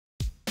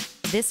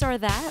This or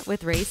That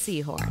with Rhea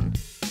Seehorn.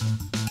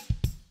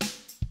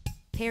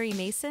 Perry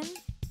Mason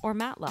or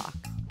Matlock?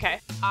 Okay,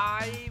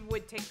 I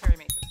would take Perry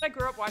Mason. I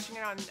grew up watching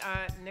it on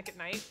Nick at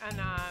Night,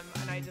 and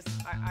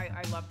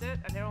I loved it.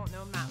 And I don't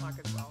know Matlock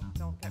as well.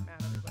 Don't get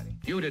mad, everybody.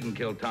 You didn't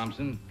kill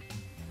Thompson,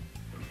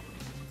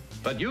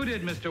 but you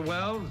did, Mr.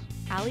 Wells.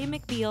 Ally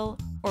McBeal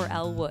or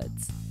Elle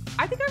Woods?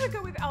 I think I would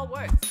go with Elle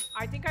Woods.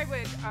 I think I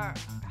would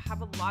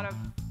have a lot of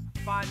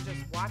fun just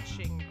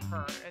watching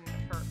her and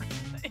her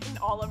in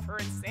all of her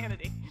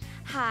insanity.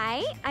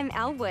 Hi, I'm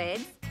Elle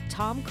Woods.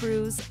 Tom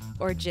Cruis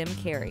or Jim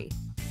Carrey?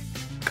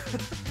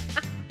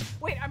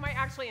 Wait, am I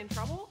actually in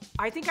trouble?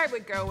 I think I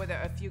would go with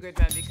A Few Good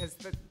Men because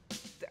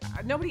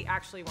nobody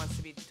actually wants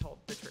to be told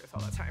the truth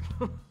all the time.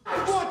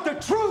 I want the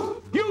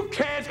truth! You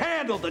can't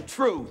handle the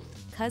truth!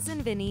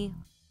 Cousin Vinny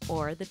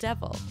or the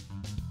Devil?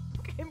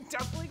 I'm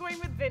definitely going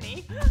with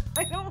Vinny.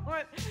 I don't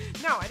want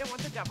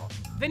the devil.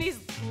 Vinny's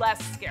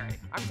less scary.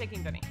 I'm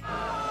taking Vinny.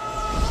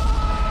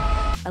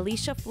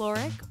 Alicia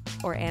Florrick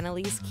or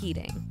Annalise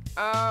Keating?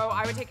 Oh,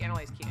 I would take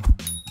Annalise Keating,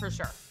 for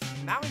sure.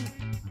 That one's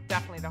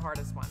definitely the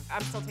hardest one.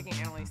 I'm still taking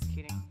Annalise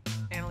Keating.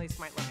 Annalise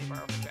might let me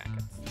borrow her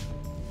jackets.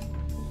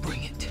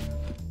 Bring it.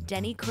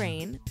 Denny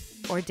Crane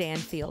or Dan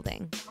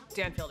Fielding?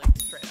 Dan Fielding,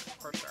 straight up,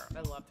 for sure.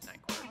 I love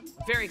Tonight Court.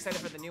 Very excited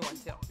for the new one,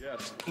 too.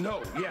 Yes.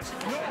 No. Yes.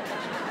 No.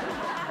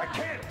 I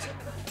can't.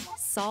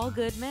 Saul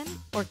Goodman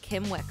or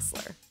Kim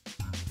Wexler?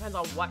 Depends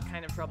on what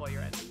kind of trouble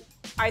you're in.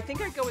 I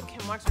think I'd go with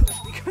Kim Wexler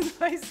just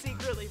because I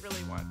secretly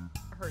really want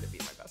her to be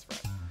my best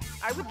friend.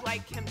 I would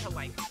like Kim to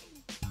like me.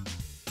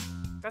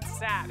 That's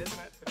sad, isn't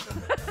it?